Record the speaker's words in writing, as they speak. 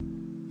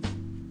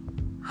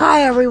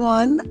Hi,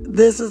 everyone.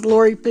 This is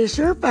Lori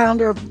Fisher,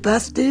 founder of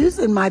Best Dues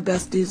and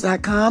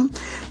mybestdues.com,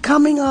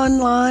 coming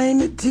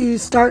online to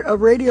start a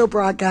radio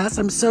broadcast.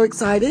 I'm so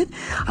excited.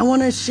 I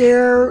want to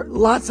share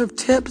lots of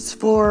tips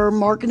for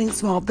marketing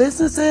small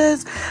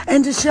businesses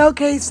and to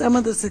showcase some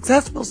of the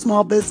successful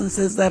small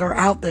businesses that are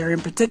out there,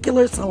 in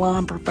particular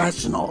salon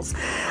professionals.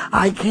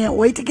 I can't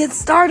wait to get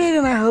started,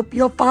 and I hope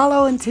you'll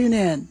follow and tune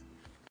in.